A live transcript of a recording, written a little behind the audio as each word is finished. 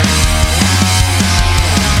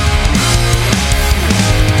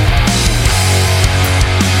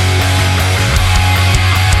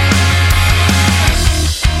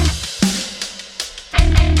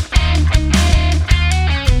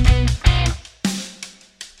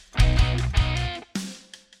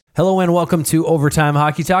Hello and welcome to Overtime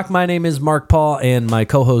Hockey Talk. My name is Mark Paul and my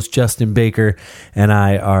co-host Justin Baker and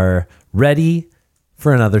I are ready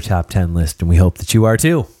for another top 10 list, and we hope that you are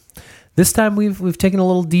too. This time we've taken a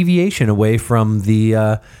little deviation away from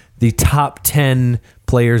the top 10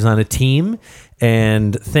 players on a team,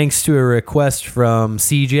 and thanks to a request from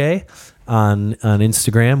CJ on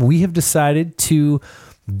Instagram, we have decided to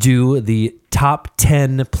do the top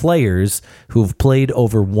 10 players who have played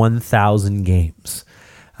over 1,000 games.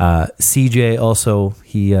 CJ also,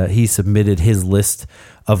 he submitted his list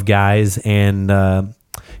of guys, and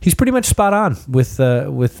he's pretty much spot on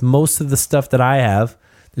with most of the stuff that I have.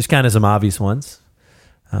 There's kind of some obvious ones,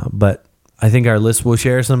 but I think our list will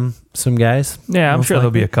share some guys. Yeah, I'm sure there'll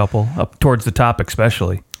be a couple up towards the top,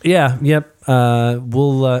 especially. Yeah, yep.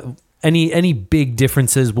 We'll any big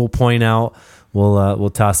differences we'll point out. We'll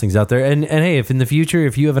toss things out there. And hey, if in the future,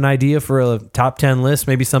 if you have an idea for a top 10 list,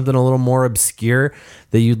 maybe something a little more obscure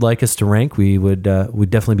that you'd like us to rank, we'd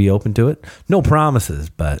definitely be open to it. No promises,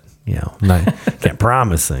 but can't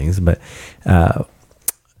promise things. But I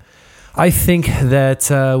think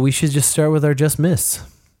that we should just start with our just missed.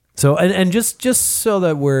 So and just so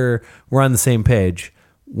that we're on the same page,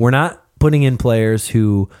 we're not putting in players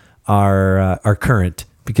who are current,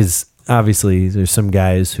 because obviously there's some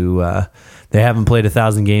guys who they haven't played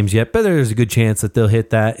 1,000 games yet, but there's a good chance that they'll hit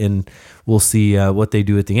that, and we'll see what they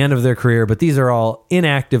do at the end of their career. But these are all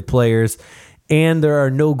inactive players, and there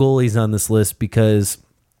are no goalies on this list because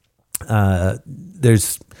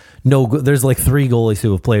there's like 3 goalies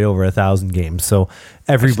who have played over 1,000 games. So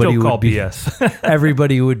everybody would be BS.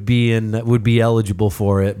 everybody would be eligible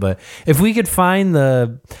for it. But if we could find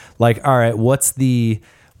all right, what's the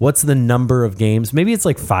number of games? Maybe it's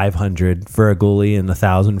like 500 for a goalie and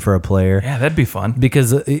 1,000 for a player. Yeah, that'd be fun.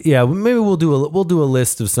 Because maybe we'll do a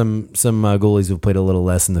list of some goalies who've played a little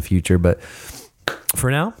less in the future. But for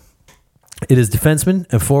now, it is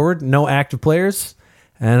defenseman and forward, no active players,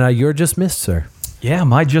 and you're just missed, sir. Yeah,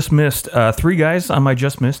 my just missed 3 guys on my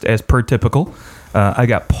just missed as per typical. I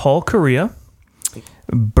got Paul Kariya,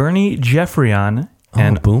 Bernie Geoffrion,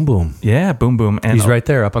 and Boom Boom. Yeah, Boom Boom. And he's right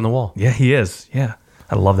there up on the wall. Yeah, he is. Yeah.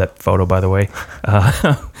 I love that photo, by the way.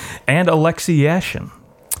 And Alexei Yashin,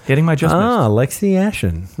 hitting my just missed. Alexei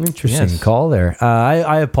Yashin. Interesting Yes. call there.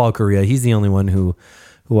 I have Paul Kariya. He's the only one who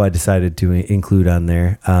I decided to include on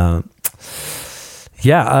there.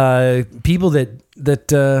 People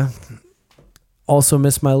that also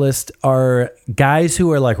miss my list are guys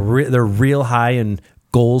who are like they're real high in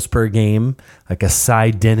goals per game, like a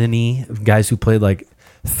Cy Denny, guys who played like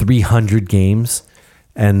 300 games,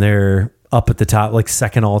 and they're up at the top, like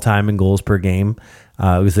second all time in goals per game,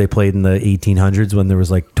 because they played in the 1800s when there was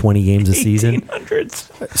like 20 games a season.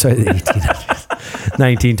 1800s. Sorry, the 1800s,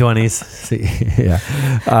 1920s. See, yeah,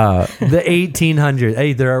 the 1800s.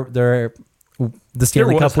 Hey, the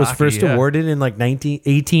Stanley Cup was hockey, first awarded in like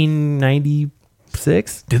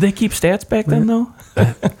 1896. Did they keep stats back then, though?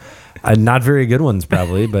 Not very good ones,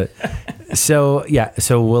 probably, but so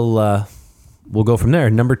we'll go from there.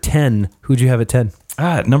 Number 10. Who'd you have at 10?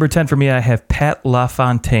 Number 10 for me, I have Pat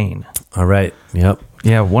LaFontaine. All right. Yep.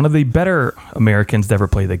 Yeah, one of the better Americans to ever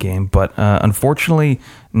play the game, but unfortunately,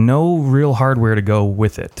 no real hardware to go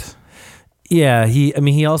with it. Yeah,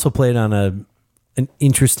 he also played on an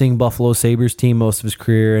interesting Buffalo Sabres team most of his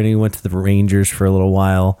career, and he went to the Rangers for a little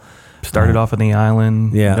while. Started off on the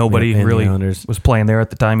island. Yeah, Nobody and really the was playing there at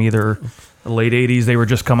the time either. The late 80s, they were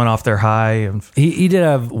just coming off their high. And He did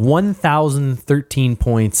have 1,013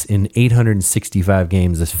 points in 865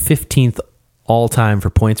 games. That's 15th all-time for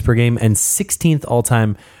points per game and 16th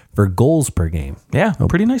all-time for goals per game. yeah,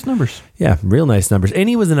 pretty nice numbers. Yeah, real nice numbers. And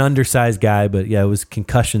he was an undersized guy, but yeah, it was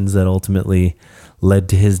concussions that ultimately led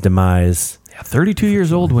to his demise. Yeah, 32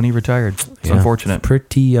 years old when he retired. It's unfortunate.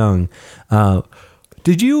 Pretty young.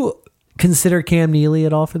 Did you consider Cam Neely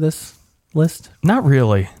at all for this list? Not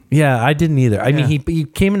really. Yeah, I didn't either. I mean, he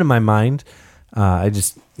came into my mind. He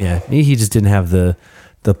just didn't have the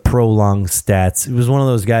prolonged stats. It was one of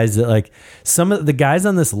those guys that, like, some of the guys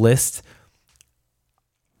on this list,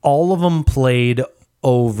 all of them played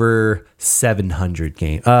over 700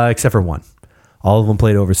 games, except for one. All of them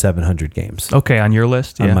played over 700 games. Okay, on your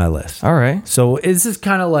list? On Yeah. my list. All right. So this is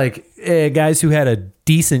kind of like guys who had a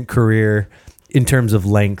decent career in terms of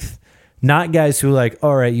length. Not guys who like,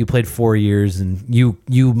 all right, you played 4 years and you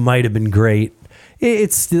might have been great.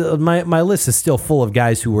 It's still my list is still full of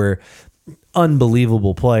guys who were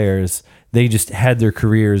unbelievable players. They just had their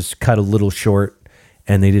careers cut a little short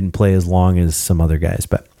and they didn't play as long as some other guys.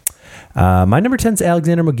 But my number 10 is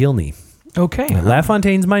Alexander McGillney. Okay.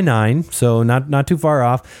 LaFontaine's my 9, so not too far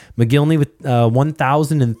off. McGillney with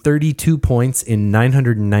 1,032 points in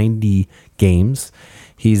 990 games.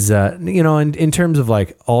 He's, in terms of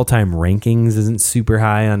like all-time rankings, isn't super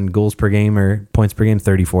high on goals per game or points per game,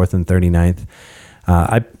 34th and 39th.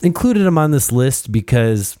 I included him on this list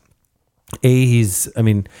because he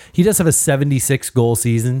does have a 76 goal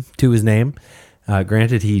season to his name.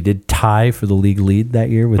 Granted, he did tie for the league lead that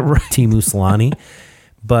year with Teemu Selanne.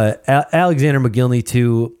 But Alexander Mogilny,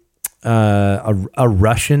 too, a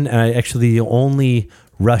Russian, actually the only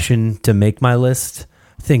Russian to make my list.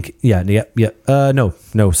 I think, no,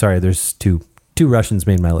 sorry, there's two Russians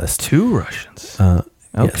made my list. 2 Russians. Okay.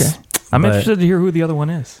 Yes. I'm interested to hear who the other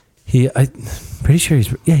one is. I'm pretty sure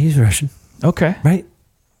he's Russian. Okay. Right?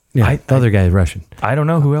 Yeah, the other guy is Russian. I don't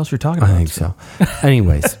know who else you're talking about. I think so.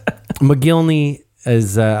 Anyways, Mogilny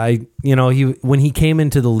is, when he came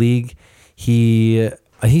into the league,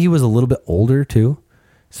 I think he was a little bit older too,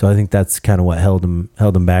 so I think that's kind of what held him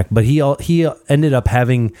back. But he ended up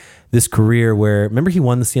having this career where, remember, he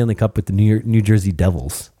won the Stanley Cup with the New Jersey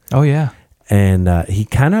Devils. Oh yeah, and he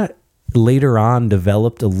kind of later on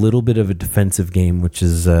developed a little bit of a defensive game, which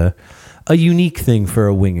is a unique thing for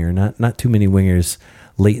a winger. Not too many wingers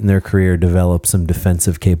late in their career develop some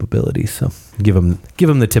defensive capabilities. So give him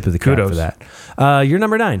the tip of the cap for that. You're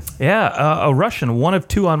number 9. Yeah, a Russian, one of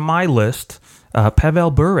 2 on my list.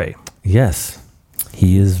 Pavel Bure. Yes,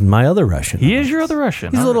 he is my other Russian. He is your other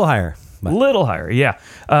Russian. He's a little higher. A little higher, yeah.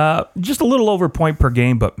 Just a little over point per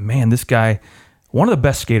game, but man, this guy, one of the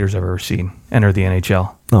best skaters I've ever seen enter the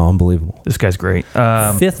NHL. Oh, unbelievable. This guy's great.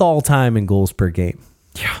 5th all time in goals per game.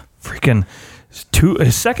 Yeah, freaking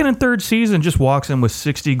his second and third season just walks in with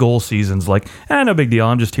 60 goal seasons. Like, no big deal.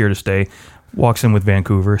 I'm just here to stay. Walks in with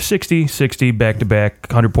Vancouver. 60, back-to-back,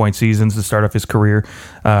 100-point seasons to start off his career.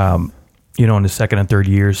 In his second and third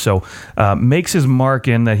years. So makes his mark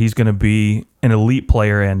in that he's going to be an elite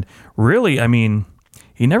player. And really,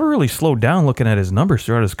 he never really slowed down looking at his numbers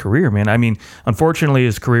throughout his career, man. Unfortunately,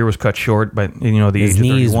 his career was cut short by the age of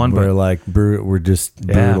 31. Were just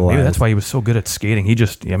brutalized. Maybe that's why he was so good at skating.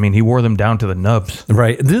 He wore them down to the nubs.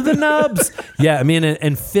 Right, to the nubs. Yeah,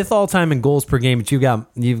 and 5th all time in goals per game. But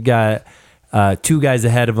you've got 2 guys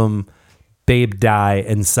ahead of him, Babe Dye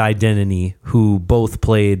and Cy Denny, who both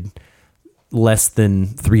played less than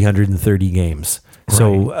 330 games. Right.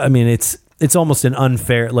 So, it's almost an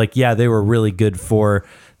unfair, they were really good for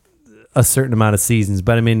a certain amount of seasons,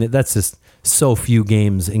 but that's just so few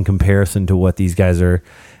games in comparison to what these guys are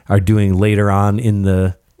doing later on in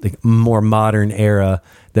the more modern era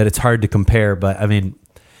that it's hard to compare. But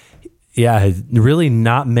really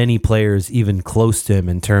not many players even close to him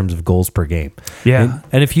in terms of goals per game. Yeah.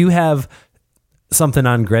 And if you have something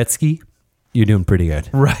on Gretzky, you're doing pretty good.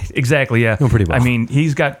 Right, exactly, yeah. Doing pretty well.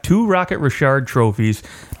 He's got 2 Rocket Richard trophies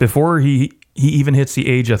before he even hits the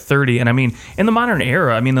age of 30. And in the modern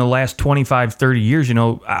era, the last 25, 30 years,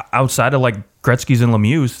 outside of like Gretzky's and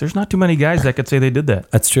Lemieux, there's not too many guys that could say they did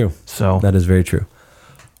that. That's true. So that is very true.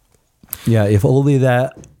 Yeah, if only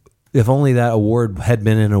that award had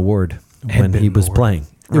been an award when he was playing.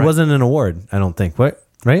 Right. It wasn't an award, I don't think. What?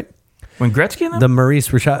 Right? When Gretzky and them? The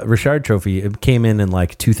Maurice Richard Trophy, it came in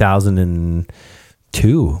like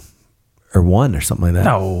 2002 or 1 or something like that.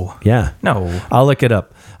 No. Yeah. No. I'll look it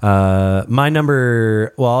up. My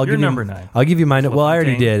number, I'll give you number 9. I'll give you my, I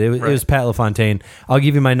already did. It was Pat LaFontaine. I'll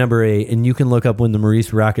give you my number 8, and you can look up when the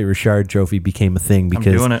Maurice Rocket Richard Trophy became a thing, because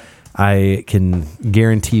I'm doing it. I can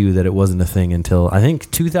guarantee you that it wasn't a thing until, I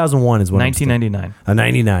think 2001 is when 1999.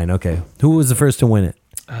 99, okay. Who was the first to win it?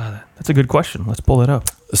 That's a good question. Let's pull it up.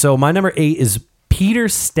 So my number 8 is Peter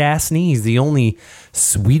Stastny. He's the only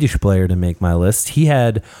Swedish player to make my list. He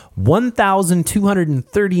had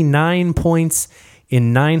 1,239 points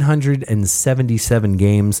in 977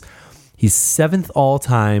 games. He's 7th all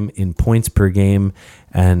time in points per game,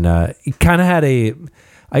 and he kind of had a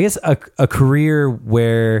career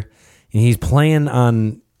where he's playing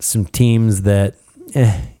on some teams that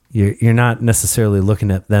you're not necessarily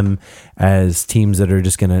looking at them as teams that are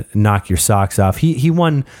just going to knock your socks off. He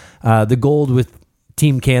won the gold with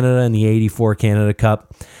Team Canada in the 84 Canada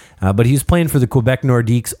Cup, but he was playing for the Quebec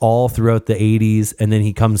Nordiques all throughout the 80s, and then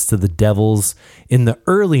he comes to the Devils in the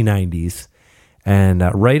early 90s. And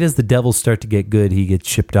right as the Devils start to get good, he gets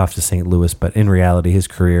shipped off to St. Louis. But in reality, his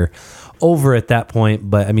career over at that point.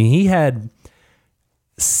 But he had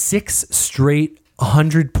 6 straight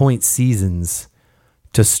 100-point seasons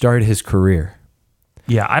to start his career.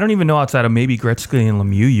 Yeah, I don't even know outside of maybe Gretzky and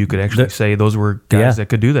Lemieux, you could actually say those were guys that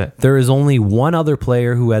could do that. There is only one other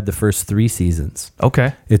player who had the first 3 seasons.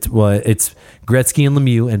 Okay. It's Gretzky and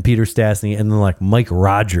Lemieux and Peter Stastny and then like Mike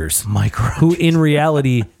Rogers. Who in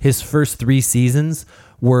reality, his first 3 seasons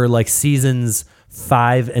were like seasons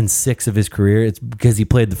 5 and 6 of his career. It's because he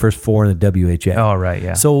played the first 4 in the WHA. Oh, right,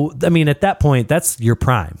 yeah. So, I mean, at that point, that's your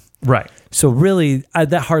prime. Right. So really,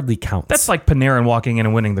 that hardly counts. That's like Panarin walking in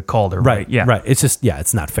and winning the Calder, right? Yeah. Right. It's just,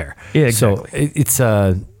 it's not fair. Yeah, exactly. So it's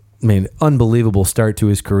unbelievable start to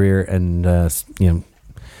his career and,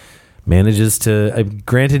 manages to,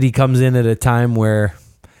 granted, he comes in at a time where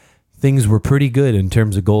things were pretty good in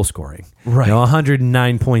terms of goal scoring. Right.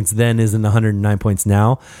 109 points then isn't 109 points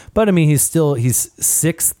now. But, I mean, he's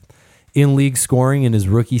 6th in league scoring in his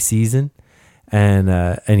rookie season. And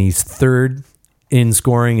he's 3rd in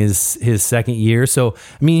scoring his second year. So,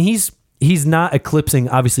 I mean, he's not eclipsing,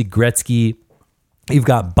 obviously, Gretzky. You've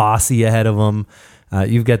got Bossy ahead of him.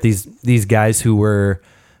 You've got these guys who were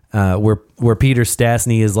where Peter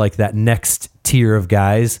Stastny is like that next tier of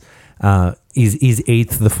guys. He's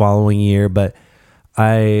 8th the following year, but not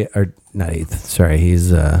 8th. Sorry, he's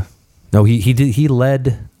he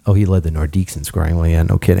led the Nordiques in scoring. Well, yeah,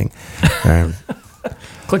 no kidding.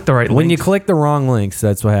 Click the right when links. you click the wrong links,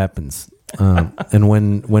 that's what happens. And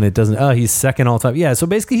when it doesn't, he's second all time. Yeah, so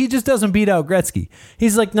basically he just doesn't beat out Gretzky.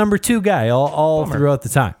 He's like number 2 guy all throughout the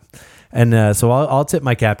time. And so I'll tip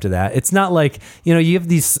my cap to that. It's not like, you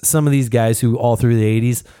have some of these guys who all through the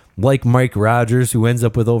 80s, like Mike Rogers, who ends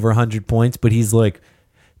up with over 100 points, but he's like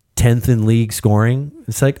 10th in league scoring.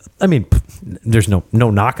 It's like, I mean, there's no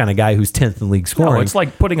knock on a guy who's 10th in league scoring. No, it's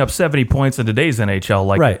like putting up 70 points in today's NHL.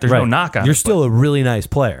 Like, there's no knock on it. You're still a really nice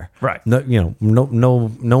player. Right. No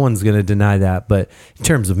one's going to deny that. But in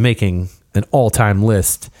terms of making an all-time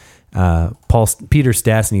list, Peter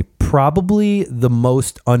Stastny, probably the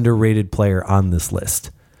most underrated player on this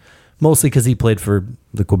list. Mostly because he played for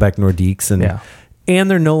the Quebec Nordiques and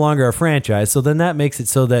they're no longer a franchise. So then that makes it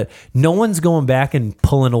so that no one's going back and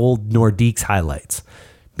pulling old Nordiques highlights.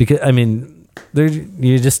 Because, I mean,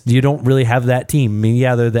 you don't really have that team. I mean,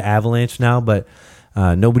 they're the Avalanche now, but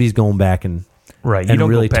nobody's going back and right. You don't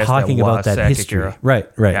really go past talking about that history. Era. Right.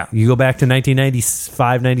 Yeah. You go back to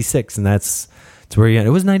 1995, 96, and that's where you end.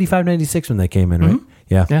 It was 95, 96 when they came in, right? Mm-hmm.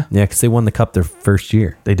 Yeah. Yeah, because they won the Cup their first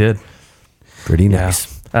year. They did. Pretty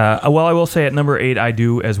nice. Well, I will say at number 8, I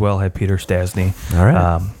do as well have Peter Stastny. All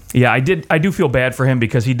right. I do feel bad for him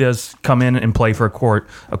because he does come in and play for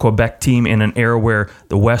a Quebec team in an era where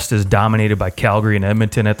the West is dominated by Calgary and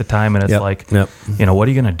Edmonton at the time, and it's what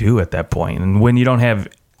are you going to do at that point? And when you don't have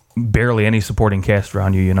barely any supporting cast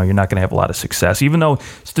around you, you're not going to have a lot of success, even though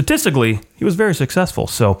statistically he was very successful.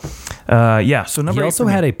 So, So number 8. He also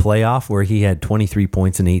had a playoff where he had 23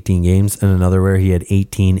 points in 18 games, and another where he had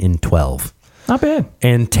 18 in 12. Not bad.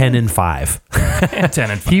 And 10 and 5. And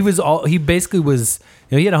 10 and 5. He basically was,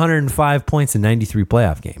 he had 105 points in 93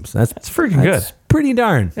 playoff games. That's freaking good. Pretty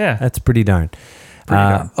darn. Yeah. That's pretty darn.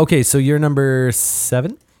 Okay, so you're number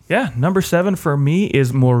 7? Yeah, number 7 for me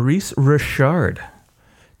is Maurice Richard.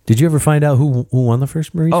 Did you ever find out who won the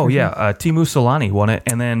first Maurice? Oh, yeah. Teemu Selanne won it,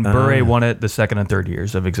 and then Bure won it the second and third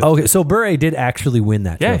years of existence. Okay, so Bure did actually win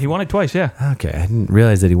that. Yeah, trophy. he won it twice, yeah. Okay, I didn't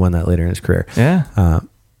realize that he won that later in his career. Yeah.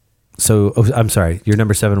 I'm sorry, your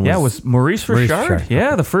number 7 was... Yeah, it was Maurice Richard. Yeah,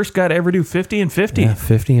 okay. The first guy to ever do 50 and 50. Yeah,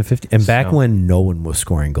 50 and 50. And back when no one was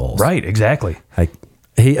scoring goals. Right, exactly.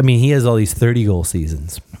 He has all these 30-goal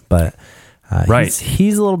seasons, but...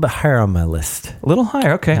 He's a little bit higher on my list. A little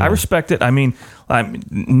higher, okay. Yeah. I respect it. I mean,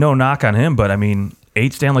 no knock on him, but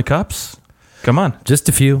 8 Stanley Cups? Come on. Just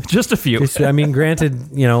a few.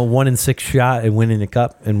 Granted, 1 in 6 shot at winning a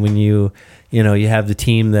cup. And when you have the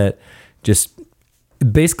team that just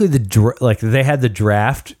basically they had the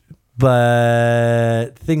draft,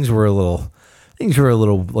 but things were a little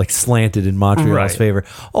like slanted in Montreal's favor.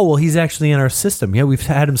 Oh, well, he's actually in our system. Yeah, we've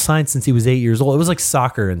had him signed since he was 8 years old. It was like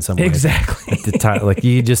soccer in some way. Exactly. At the time, like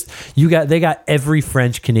they got every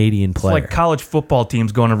French Canadian player. It's like college football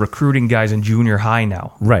teams going and recruiting guys in junior high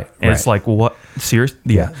now. Right. And it's like, what? Serious?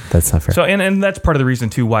 Yeah, that's not fair. So, and that's part of the reason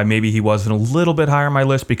too why maybe he wasn't a little bit higher on my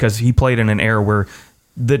list, because he played in an era where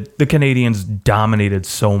the Canadians dominated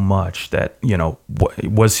so much that,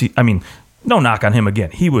 was he? I mean, no knock on him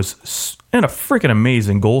again. He was a freaking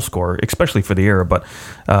amazing goal scorer, especially for the era. But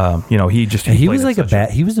he was like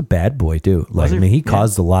he was a bad boy too. Like, he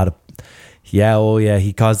caused a lot of. Yeah,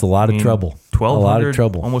 he caused a lot of trouble. 1,200, a lot of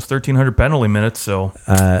trouble, almost 1,300 penalty minutes. So,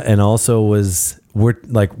 and also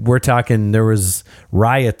we're talking there was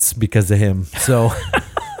riots because of him. So.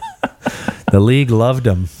 The league loved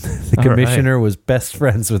him. The All commissioner was best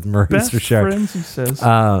friends with Maurice Best Richard. friends, he says.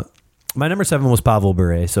 My number 7 was Pavel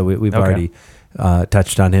Bure, so we've Okay. already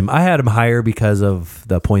touched on him. I had him higher because of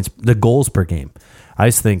the goals per game. I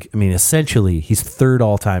just think, essentially, he's third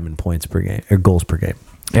all time in points per game or goals per game.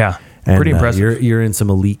 Yeah, And, pretty impressive. You're in some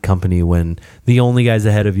elite company when the only guys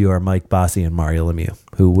ahead of you are Mike Bossy and Mario Lemieux,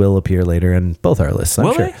 who will appear later in both our lists. I'm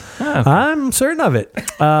Will sure. they? Ah, okay. I'm certain of it.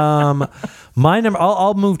 My number.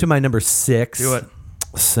 I'll move to my number 6. Do it.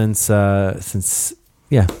 Since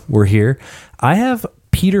we're here. I have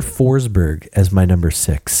Peter Forsberg as my number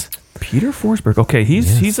 6. Peter Forsberg. Okay,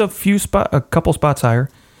 he's a couple spots higher.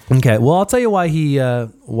 Okay, well, I'll tell you why he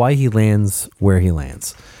lands where he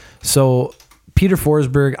lands. So Peter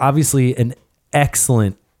Forsberg, obviously an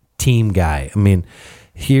excellent team guy.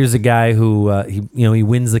 Here's a guy who he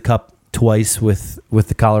wins the cup twice with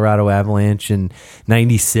the Colorado Avalanche in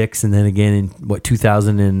 '96, and then again in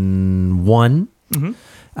 2001.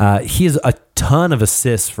 Mm-hmm. He has a ton of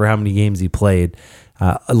assists for how many games he played.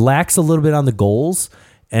 Lacks a little bit on the goals,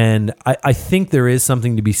 and I think there is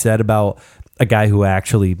something to be said about a guy who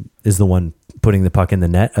actually is the one putting the puck in the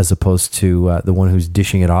net as opposed to the one who's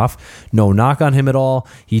dishing it off. No knock on him at all.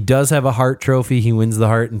 He does have a Hart Trophy. He wins the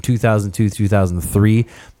Hart in 2002, 2003,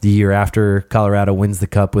 the year after Colorado wins the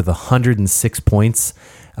Cup with 106 points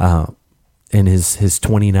and his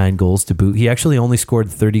 29 goals to boot. He actually only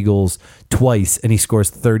scored 30 goals twice, and he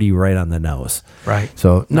scores 30 right on the nose. Right.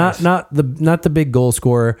 So Nice. not the big goal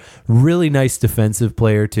scorer. Really nice defensive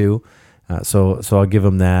player too. So I'll give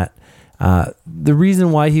him that. The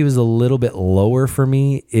reason why he was a little bit lower for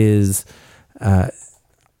me is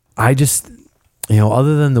I just,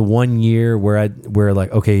 other than the 1 year where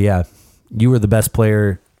like, okay, yeah, you were the best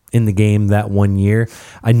player in the game that 1 year,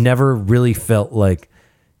 I never really felt like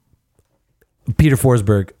Peter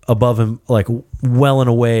Forsberg above him, like well and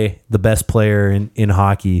away the best player in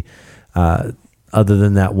hockey. Other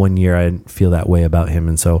than that 1 year, I didn't feel that way about him.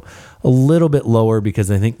 And so a little bit lower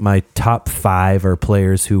because I think my top 5 are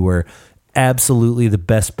players who were absolutely the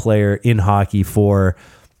best player in hockey for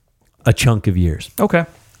a chunk of years. Okay.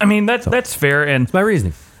 That's fair. And That's my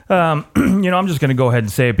reasoning. I'm just going to go ahead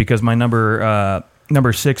and say it because my number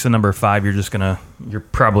 6 and number 5, you're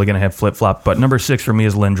probably going to have flip flop. But number 6 for me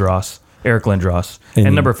is Eric Lindros,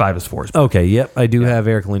 and number 5 is Forsberg. Okay, yep, I do have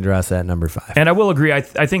Eric Lindros at number 5. And I will agree. I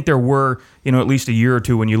think there were, at least a year or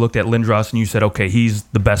two when you looked at Lindros and you said, okay, he's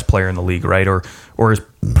the best player in the league, right? Or is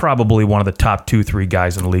probably one of the top 2-3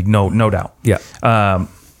 guys in the league. No doubt. Yeah.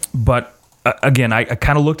 But again, I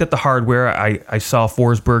kind of looked at the hardware. I saw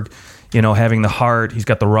Forsberg, having the Hart. He's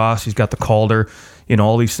got the Ross. He's got the Calder.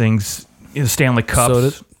 All these things. Stanley Cups. So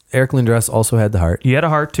did Eric Lindros also had the Hart. He had a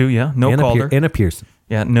Hart too. Yeah. No Calder. And a Pearson.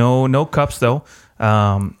 Yeah, no cups though.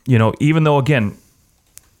 Even though again,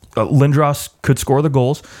 Lindros could score the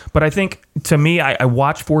goals, but I think to me, I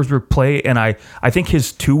watched Forsberg play, and I think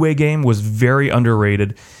his two-way game was very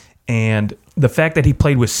underrated, and the fact that he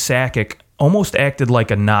played with Sakic almost acted like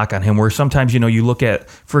a knock on him. Where sometimes you look at,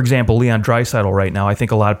 for example, Leon Draisaitl right now. I think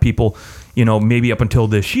a lot of people, maybe up until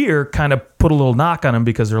this year, kind of put a little knock on him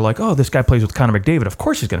because they're like, oh, this guy plays with Connor McDavid. Of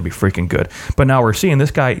course he's going to be freaking good. But now we're seeing this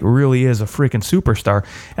guy really is a freaking superstar.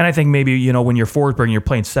 And I think maybe, when you're Forsberg and you're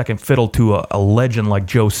playing second fiddle to a legend like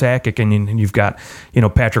Joe Sakic and you've got,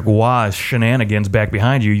 Patrick Roy's shenanigans back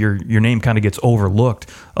behind you, your name kind of gets overlooked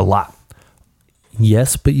a lot.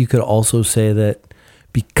 Yes, but you could also say that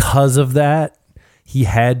because of that, he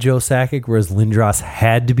had Joe Sakic, whereas Lindros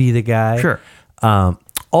had to be the guy. Sure.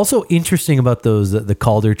 Also interesting about the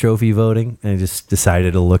Calder Trophy voting, and I just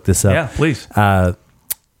decided to look this up. Yeah, please. The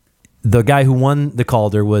guy who won the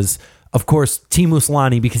Calder was, of course, Teemu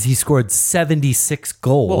Selanne because he scored 76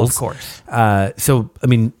 goals. Well, of course. So,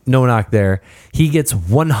 no knock there. He gets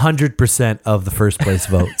 100% of the first place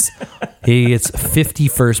votes. He gets 50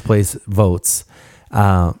 first place votes.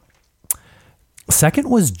 Second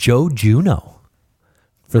was Joe Juneau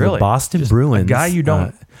for the Boston Just Bruins. a guy you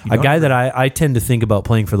don't guy that I tend to think about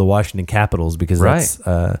playing for the Washington Capitals because Right.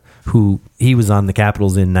 that's who he was on the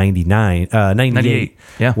Capitals in 98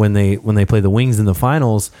 yeah. when they played the Wings in the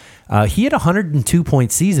finals. He had a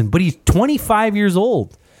 102-point season, but he's 25 years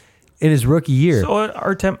old in his rookie year. So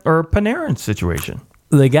or Panarin situation.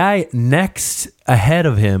 The guy next ahead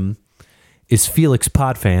of him is Felix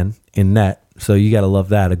Potvin in net. So you got to love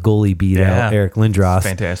that. A goalie beat out Eric Lindros.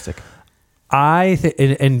 Fantastic.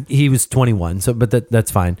 And he was 21. So, but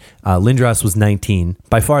that's fine. Lindros was 19,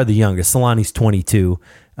 by far the youngest. Selanne's 22.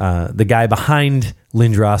 The guy behind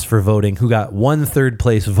Lindros for voting, who got 1 third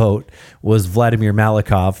place vote, was Vladimir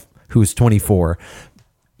Malikov, who was 24.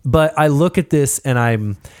 But I look at this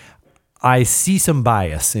and I see some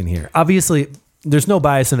bias in here. Obviously, there's no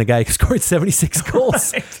bias in a guy who scored 76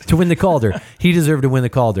 goals to win the Calder. He deserved to win the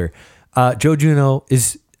Calder. Joe Juneau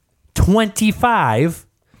is 25,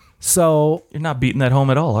 so You're not beating that home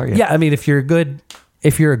at all, are you? yeah. I mean, if you're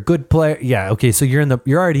a good player, yeah, okay. So you're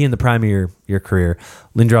already in the prime of your career.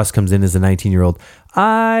 Lindros comes in as a 19-year-old.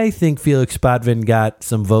 I think Felix Potvin got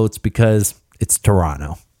some votes because it's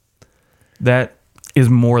Toronto. That is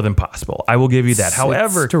more than possible. I will give you that.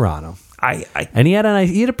 However, It's Toronto. And he had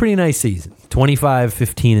a pretty nice season. 25,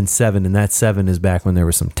 15, and 7, and that 7 is back when there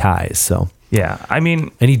were some ties. So yeah, I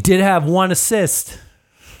mean, and he did have one assist.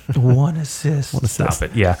 one assist. Stop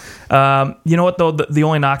it. Yeah. You know what though? The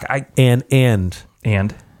only knock And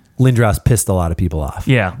and Lindros pissed a lot of people off.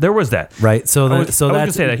 yeah, there was that. Right, so I was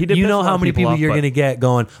gonna say that. He did you piss know a lot how of many people off, you're but- going to get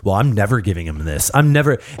going. Well, I'm never giving him this. I'm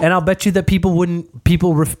never, and I'll bet you that people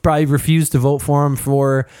probably refuse to vote for him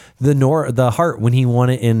for the Hart when he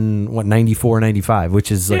won it in 94, 95,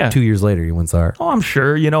 which is like Yeah. 2 years later he wins the Hart. Oh, I'm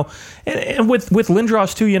sure. And with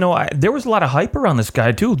Lindros too. There was a lot of hype around this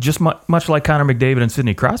guy too. Just much like Connor McDavid and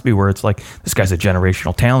Sidney Crosby, where it's like this guy's a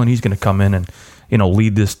generational talent. He's going to come in and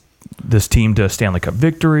lead this team to a Stanley Cup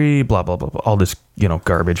victory. Blah blah blah. Blah all this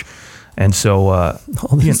garbage. And so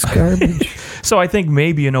All this garbage. So I think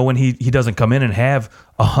maybe when he doesn't come in and have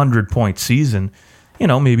 100-point season,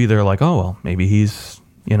 maybe they're like, oh well, maybe he's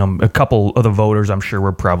a couple of the voters I'm sure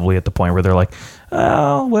were probably at the point where they're like,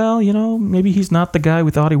 oh well, maybe he's not the guy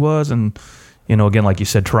we thought he was, and again like you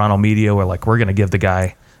said, Toronto media were like, we're going to give the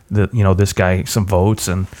guy this guy some votes,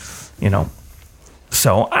 and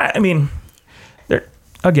so I mean, there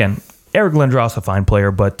again, Eric Lindros a fine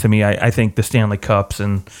player, but to me I think the Stanley Cups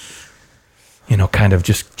and kind of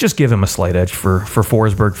just give him a slight edge for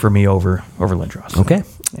Forsberg for me over Lindros. Okay.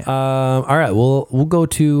 All right. We'll go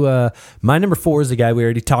to my number 4 is a guy we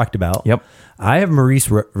already talked about. Yep. I have Maurice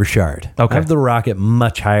Richard. Okay. I have the Rocket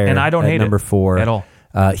much higher, And I don't at hate number it 4 at all.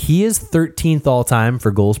 He is 13th all time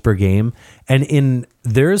for goals per game, and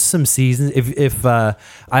there's some seasons. If I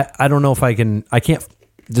don't know if I can't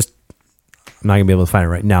just, I'm not gonna be able to find it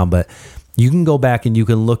right now, but you can go back and you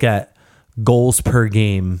can look at goals per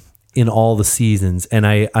game in all the seasons, and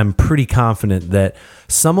I'm pretty confident that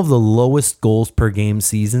some of the lowest goals per game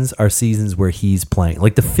seasons are seasons where he's playing.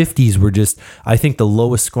 Like the 50s were just, I think, the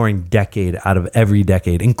lowest scoring decade out of every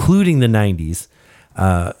decade, including the 90s.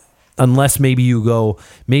 Unless maybe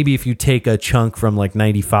if you take a chunk from like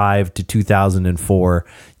 95 to 2004,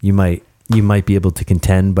 you might be able to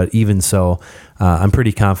contend. But even so, I'm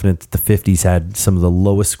pretty confident that the 50s had some of the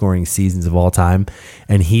lowest scoring seasons of all time,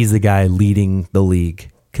 and he's the guy leading the league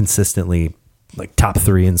consistently, like top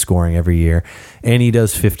 3 in scoring every year, and he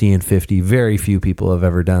does 50 and 50. Very few people have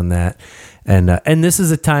ever done that, and this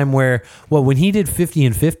is a time where, well, when he did 50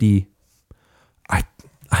 and 50, I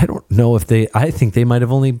don't know if I think they might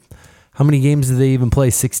have only, how many games did they even play?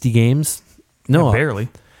 60 games? No, Yeah, barely.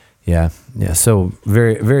 Yeah. So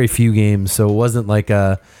very, very few games. So it wasn't like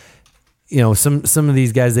some of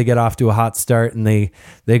these guys, they get off to a hot start and they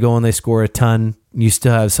go and they score a ton. You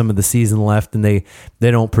still have some of the season left and they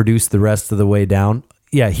don't produce the rest of the way down.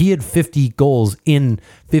 Yeah, he had 50 goals in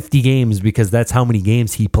 50 games because that's how many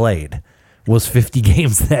games he played, was 50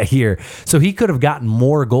 games that year. So he could have gotten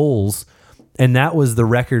more goals, and that was the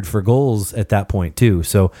record for goals at that point too.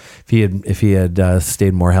 So if he had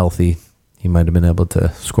stayed more healthy, he might have been able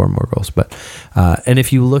to score more goals. But and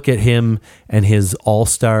if you look at him and his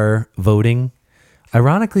all-star voting,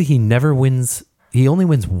 ironically, he never wins. He only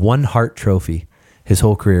wins one Hart Trophy. His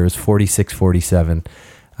whole career is 46-47.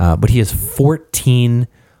 But he has 14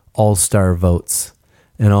 all-star votes.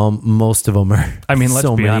 And most of them are, I mean, let's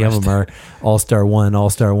so be many honest. of them are all-star 1,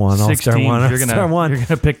 all-star 1, 6 all-star 1, teams, all-star 1. You're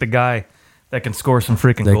gonna pick the guy that can score some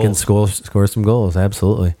freaking They goals. can score some goals,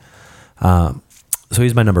 absolutely. So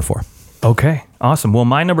he's my number 4. Okay, awesome. Well,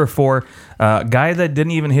 my number 4, guy that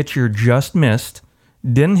didn't even hit your just missed,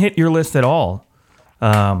 didn't hit your list at all.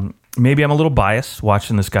 Maybe I'm a little biased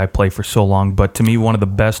watching this guy play for so long, but to me, one of the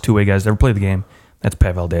best two-way guys to ever play the game, that's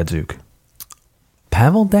Pavel Datsyuk.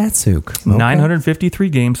 Pavel Datsyuk. 953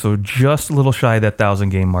 games, so just a little shy of that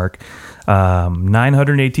 1,000-game mark.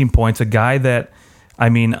 918 points, a guy that,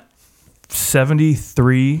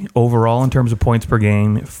 73 overall in terms of points per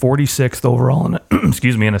game, 46th overall in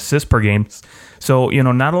in assists per game. So,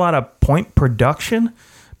 not a lot of point production,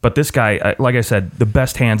 but this guy, like I said,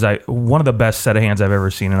 one of the best set of hands I've ever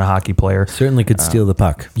seen in a hockey player. Certainly could steal the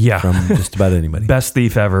puck from just about anybody. Best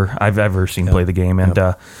thief I've ever seen play the game. And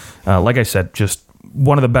like I said, just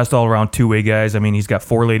one of the best all-around two-way guys. He's got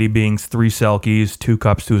 4 Lady Bings, 3 Selkies, 2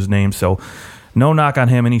 cups to his name. So no knock on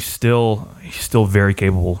him, and he's still very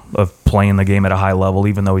capable of playing the game at a high level,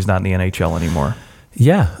 even though he's not in the NHL anymore.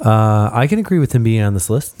 Yeah, I can agree with him being on this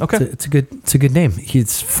list. Okay. It's a good name.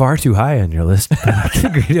 He's far too high on your list, but I can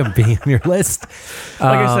agree with him being on your list.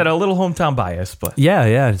 Like I said, a little hometown bias, but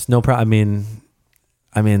Yeah, it's no problem.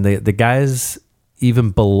 I mean, the guys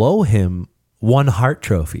even below him won Hart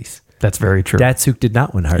trophies. that's very true. Datsuk did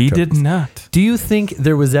not win Hart He trophies. did not. Do you think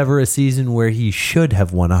there was ever a season where he should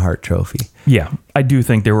have won a Hart trophy? Yeah, I do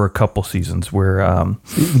think there were a couple seasons where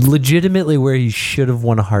Legitimately where he should have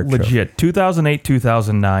won a Hart trophy. legit 2008,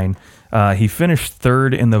 2009, he finished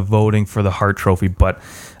third in the voting for the Hart Trophy. But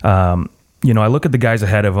I look at the guys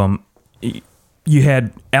ahead of him. You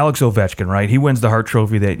had Alex Ovechkin, right? He wins the Hart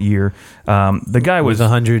Trophy that year. The guy was With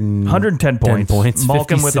 110 points.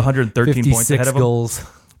 Malkin with 113 points ahead of him. goals.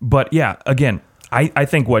 But yeah, again, I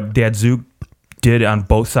think what Datsuk did on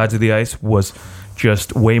both sides of the ice was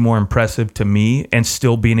just way more impressive to me, and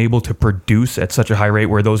still being able to produce at such a high rate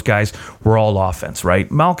where those guys were all offense,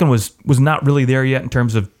 right? Malkin was not really there yet in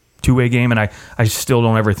terms of two-way game, and I still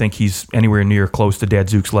don't ever think he's anywhere near close to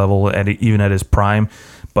Datsuk's level, even at his prime.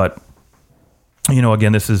 But,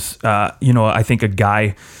 again, this is, I think a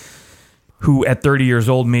guy who at 30 years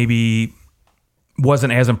old maybe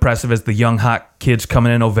wasn't as impressive as the young, hot kids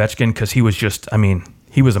coming in, Ovechkin, because he was just,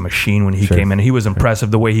 he was a machine when he came in. He was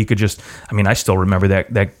impressive the way he could just, I still remember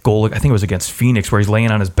that goal, I think it was against Phoenix, where he's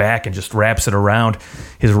laying on his back and just wraps it around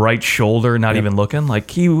his right shoulder, not even looking.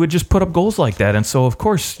 Like, he would just put up goals like that. And so, of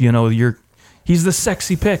course, he's the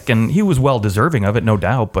sexy pick, and he was well deserving of it, no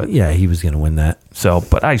doubt. But Yeah, he was going to win that. So,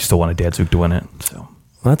 but I still wanted Datsuk to win it. So.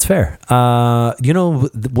 Well, that's fair.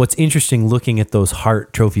 What's interesting looking at those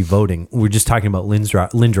Hart Trophy voting, we're just talking about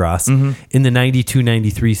Lindros in the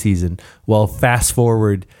 92-93 season. Well, fast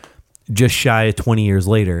forward just shy of 20 years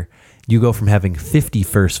later, you go from having 50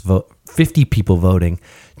 people voting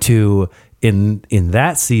to in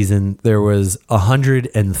that season there was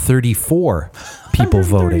 134 people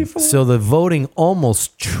voting. So the voting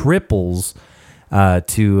almost triples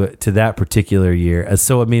to that particular year.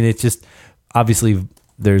 So it's just obviously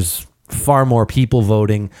there's far more people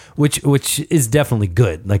voting, which is definitely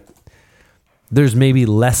good. Like, there's maybe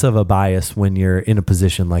less of a bias when you're in a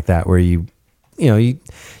position like that where you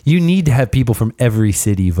need to have people from every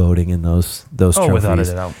city voting in those trophies. Without a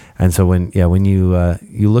doubt. And so when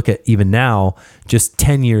you look at even now, just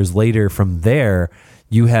 10 years later from there,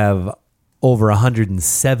 you have over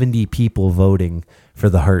 170 people voting for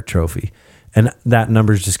the Hart Trophy, and that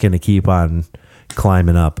number is just going to keep on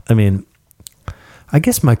climbing up. I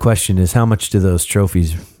guess my question is, how much do those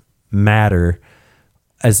trophies matter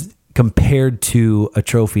as compared to a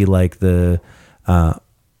trophy like the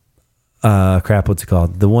what's it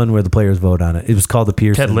called? The one where the players vote on it. It was called the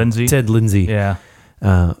Pearson. Ted Lindsay. Yeah.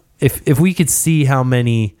 If we could see how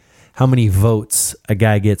many votes a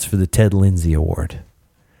guy gets for the Ted Lindsay Award,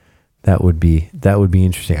 that would be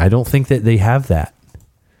interesting. I don't think that they have that.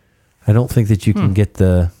 I don't think that you can get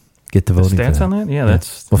the voting stats for that. on that. Yeah,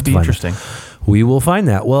 that'd be interesting. We will find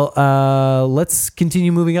that. Well, let's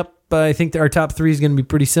continue moving up. I think that our top three is going to be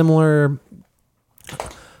pretty similar.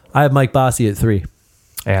 I have Mike Bossy at 3.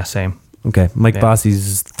 Yeah, same. Okay. Mike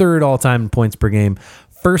Bossy's third all-time in points per game,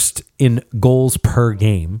 first in goals per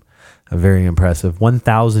game. Very impressive.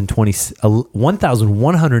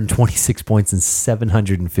 1,126 points in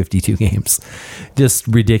 752 games. Just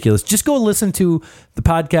ridiculous. Just go listen to the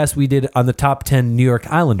podcast we did on the top 10 New York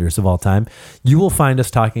Islanders of all time. You will find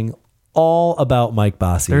us talking all about Mike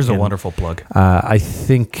Bossy. There's a wonderful plug. I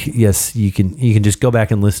think, yes, you can just go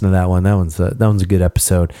back and listen to that one. That one's a good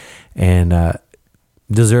episode, and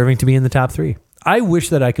deserving to be in the top 3. I wish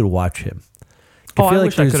that I could watch him. I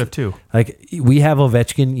wish I could have too. Like, we have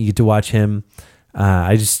Ovechkin, you get to watch him.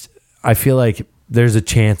 I feel like there's a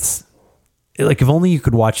chance. Like, if only you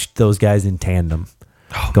could watch those guys in tandem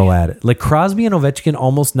go at it. Like, Crosby and Ovechkin,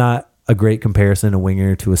 almost not a great comparison, a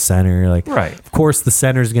winger to a center. Like, right. Of course, the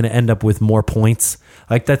center is going to end up with more points.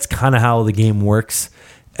 Like, that's kind of how the game works.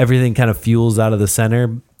 Everything kind of fuels out of the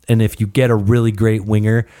center. And if you get a really great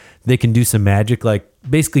winger, they can do some magic. Like,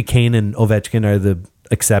 basically, Kane and Ovechkin are the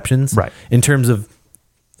exceptions, right? In terms of,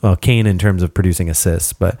 Kane in terms of producing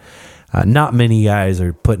assists, but not many guys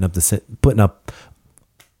are putting up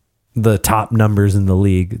the top numbers in the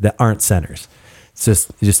league that aren't centers. It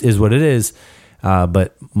just is what it is.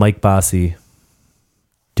 But Mike Bossy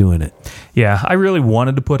doing it. Yeah, I really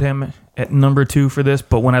wanted to put him at number 2 for this,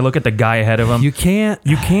 but when I look at the guy ahead of him, you can't,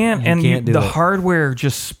 and the hardware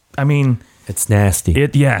just, it's nasty.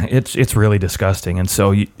 It's really disgusting, and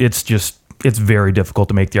so it's very difficult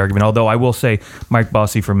to make the argument. Although I will say Mike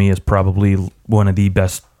Bossy for me is probably one of the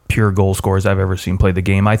best pure goal scorers I've ever seen play the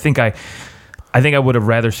game. I think I would have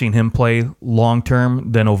rather seen him play long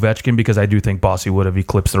term than Ovechkin, because I do think Bossy would have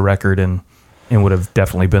eclipsed the record and would have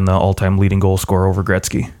definitely been the all-time leading goal scorer over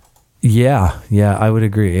Gretzky. Yeah, I would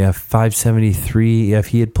agree. Yeah, 573. If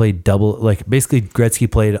he had played double, like basically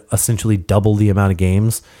Gretzky played essentially double the amount of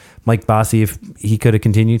games. Mike Bossy, if he could have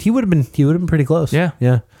continued, he would have been pretty close. Yeah.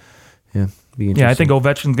 Yeah, I think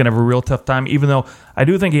Ovechkin's gonna have a real tough time, even though I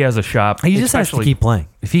do think he has a shot. He just has to keep playing.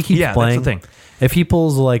 If he keeps playing, that's the thing. If he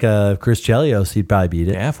pulls like a Chris Chelios, he'd probably beat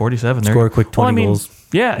it. Yeah, 47. Score a quick 20 goals.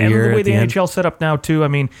 Yeah, and the way the NHL's set up now too. I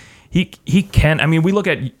mean, he can. I mean, we look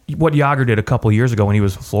at what Jágr did a couple of years ago when he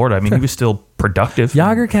was in Florida. I mean, he was still productive.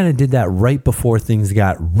 Jágr kind of did that right before things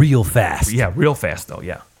got real fast. Yeah, real fast though.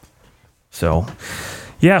 Yeah. So.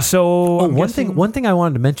 Yeah, so one thing I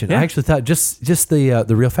wanted to mention, I actually thought just the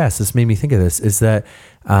real fast, this made me think of this, is that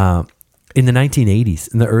in the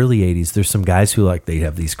 1980s, in the early 80s, there's some guys who they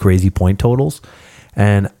have these crazy point totals,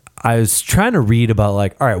 and I was trying to read about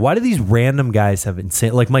all right, why do these random guys have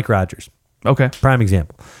insane, like Mike Rogers, okay, prime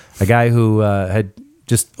example, a guy who had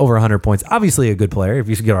just over 100 points, obviously a good player, if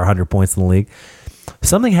you should get 100 points in the league.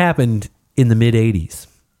 Something happened in the mid 80s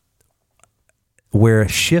where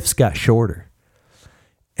shifts got shorter.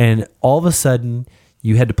 And all of a sudden,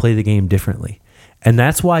 you had to play the game differently. And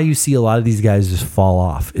that's why you see a lot of these guys just fall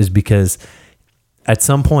off, is because at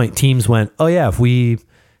some point, teams went, oh, yeah, if we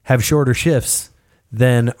have shorter shifts,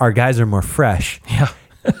 then our guys are more fresh. Yeah.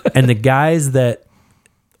 And the guys that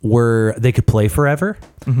they could play forever,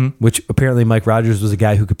 which apparently Mike Rogers was a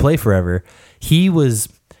guy who could play forever, he was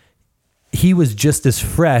just as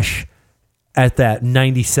fresh at that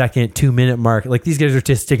 90-second, 2-minute mark. Like, these guys are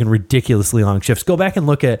just taking ridiculously long shifts. Go back and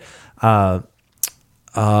look at, I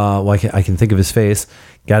can think of his face.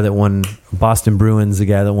 Guy that won Boston Bruins, the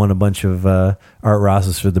guy that won a bunch of Art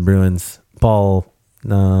Rosses for the Bruins. Paul,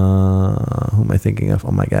 who am I thinking of?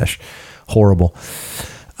 Oh my gosh, horrible.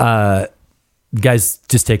 Guys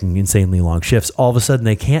just taking insanely long shifts. All of a sudden,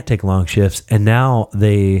 they can't take long shifts, and now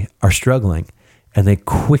they are struggling, and they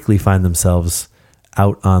quickly find themselves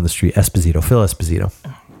out on the street. Phil Esposito.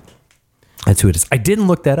 That's who it is. I didn't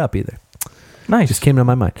look that up either. Nice. Just came to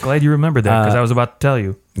my mind. Glad you remembered that, because I was about to tell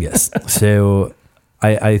you. Yes. So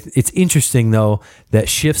it's interesting though that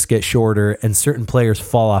shifts get shorter and certain players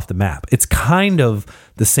fall off the map. It's kind of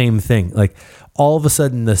the same thing. Like, all of a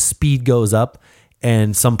sudden the speed goes up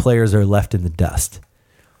and some players are left in the dust.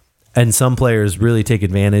 And some players really take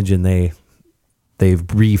advantage and they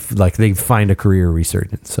find a career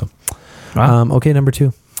resurgence. So okay, number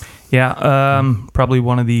 2. Yeah, probably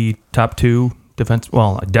one of the top 2 definitely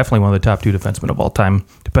one of the top 2 defensemen of all time,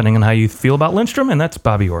 depending on how you feel about Lindstrom, and that's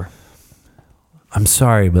Bobby Orr. I'm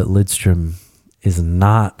sorry, but Lidstrom is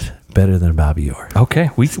not better than Bobby Orr. Okay,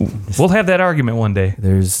 we'll have that argument one day.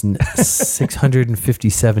 There's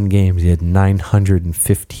 657 games. He had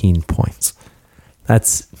 915 points.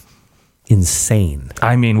 That's insane.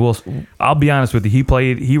 I mean, I'll be honest with you. He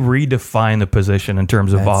redefined the position in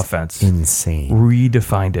terms of offense. Insane.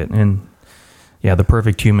 Redefined it. And yeah, the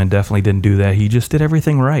perfect human definitely didn't do that. He just did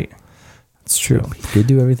everything right. It's true. He did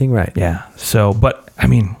do everything right. Yeah. So, but I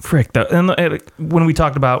mean, frick. When we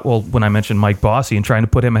talked about, when I mentioned Mike Bossy and trying to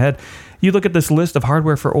put him ahead, you look at this list of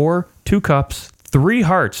hardware for Orr: 2 cups, 3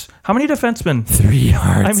 hearts. How many defensemen? 3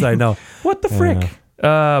 hearts. I know. What the frick?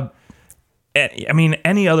 I mean,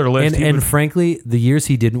 any other list. And frankly, the years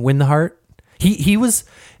he didn't win the Hart, he was,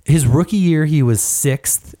 his rookie year, he was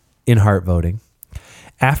 6th in Hart voting.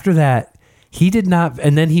 After that, he did not,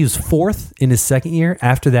 and then he was 4th in his second year.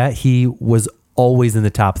 After that, he was always in the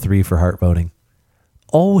top 3 for Hart voting.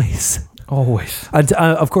 Always.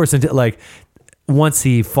 Of course, until once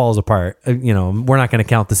he falls apart, we're not going to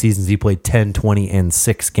count the seasons he played 10, 20, and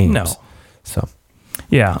 6 games. No. So.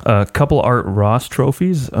 Yeah, a couple Art Ross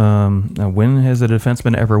trophies. When has a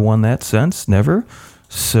defenseman ever won that since? Never.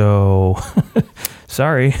 So,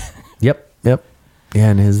 sorry. Yep. Yeah,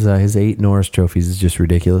 and his 8 Norris trophies is just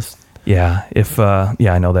ridiculous. Yeah,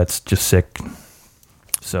 I know that's just sick.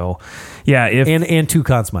 So, yeah, and 2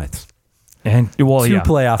 Conn Smythes. And 2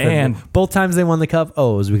 playoff, and both times they won the cup.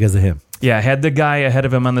 Oh, it was because of him. Yeah, had the guy ahead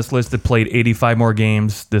of him on this list that played 85 more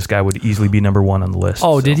games, this guy would easily be number 1 on the list.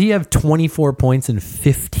 Oh, so. Did he have 24 points in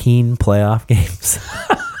 15 playoff games?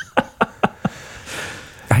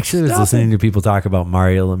 Actually, I was listening to people talk about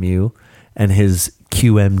Mario Lemieux and his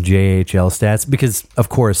QMJHL stats because, of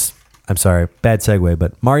course, I'm sorry, bad segue,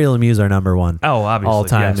 but Mario Lemieux is our number 1. Oh, obviously, all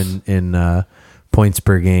time yes. in points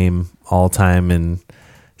per game, all time in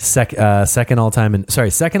second all time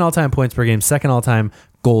points per game, second all time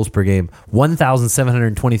goals per game,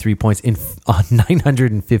 1,723 points in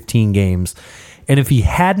 915 games. And if he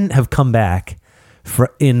hadn't have come back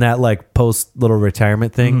in that like post little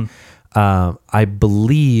retirement thing, I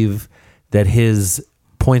believe that his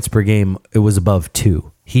points per game, it was above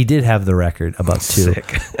 2. He did have the record above 2,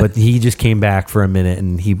 but he just came back for a minute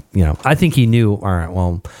and he, I think he knew, all right,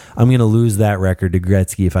 well, I'm going to lose that record to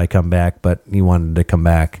Gretzky if I come back, but he wanted to come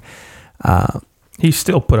back. He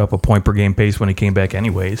still put up a point per game pace when he came back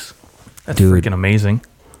anyways. That's freaking amazing.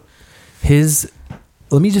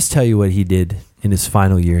 Let me just tell you what he did in his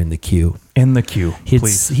final year in the Q.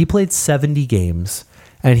 Please. He played 70 games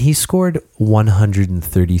and he scored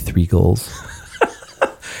 133 goals.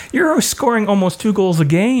 You're scoring almost 2 goals a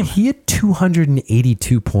game. He had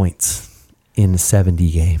 282 points in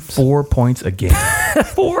 70 games. 4 points a game.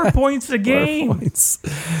 4 points a game. 4 points.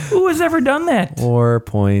 Who has ever done that? 4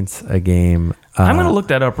 points a game. I'm going to look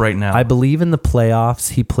that up right now. I believe in the playoffs,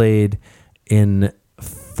 he played in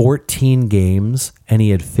 14 games and he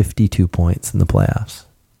had 52 points in the playoffs.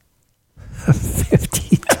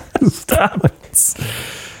 52 points.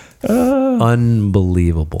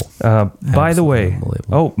 Unbelievable. By the way,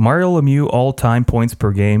 Mario Lemieux all-time points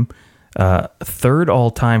per game, third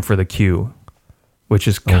all-time for the Q, which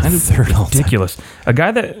is kind of ridiculous. A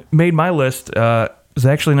guy that made my list is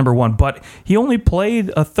actually number 1, but he only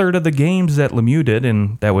played a third of the games that Lemieux did,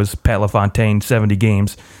 and that was Pat LaFontaine, 70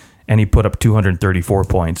 games, and he put up 234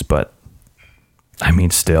 points. But I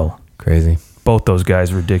mean, still crazy. Both those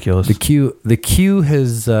guys ridiculous. The Q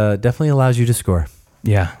has definitely allows you to score.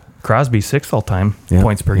 Yeah. Crosby 6th all-time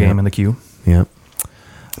points per game in the Q. Yeah.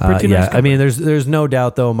 Nice I mean, there's no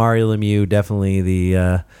doubt, though, Mario Lemieux, definitely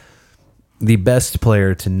the best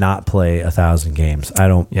player to not play 1,000 games.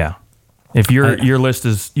 Yeah. If your list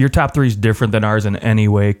is, your top 3 is different than ours in any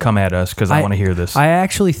way, come at us because I want to hear this. I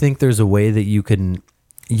actually think there's a way that you could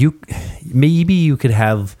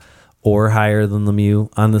have or higher than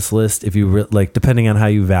Lemieux on this list if you like, depending on how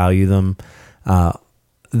you value them.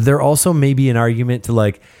 There also may be an argument to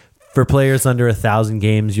like, for players under 1,000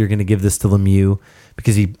 games, you're going to give this to Lemieux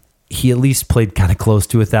because he at least played kind of close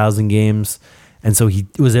to 1,000 games, and so he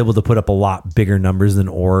was able to put up a lot bigger numbers than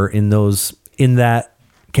Orr in that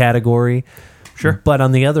category. Sure, but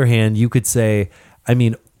on the other hand, you could say, I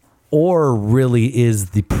mean, Orr really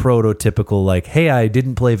is the prototypical like, hey, I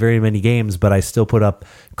didn't play very many games, but I still put up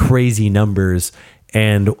crazy numbers,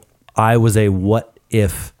 and I was a what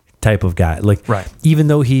if type of guy. Like, right. Even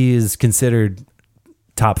though he is considered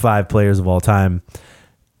top 5 players of all time,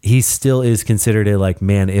 he still is considered a like,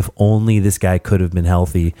 man, if only this guy could have been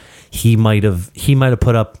healthy, he might have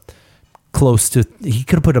put up he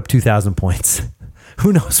could have put up 2,000 points.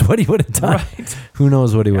 Who knows what he would have done? Right. Who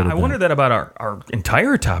knows what he would have done? I wonder that about our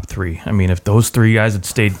entire top 3. I mean, if those 3 guys had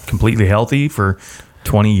stayed completely healthy for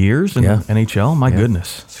 20 years in NHL, my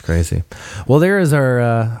goodness. It's crazy. Well, there is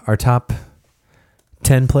our top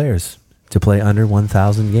 10 players to play under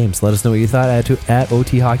 1,000 games. Let us know what you thought at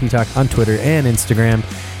OT Hockey Talk on Twitter and Instagram,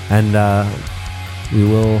 and we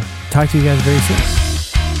will talk to you guys very soon.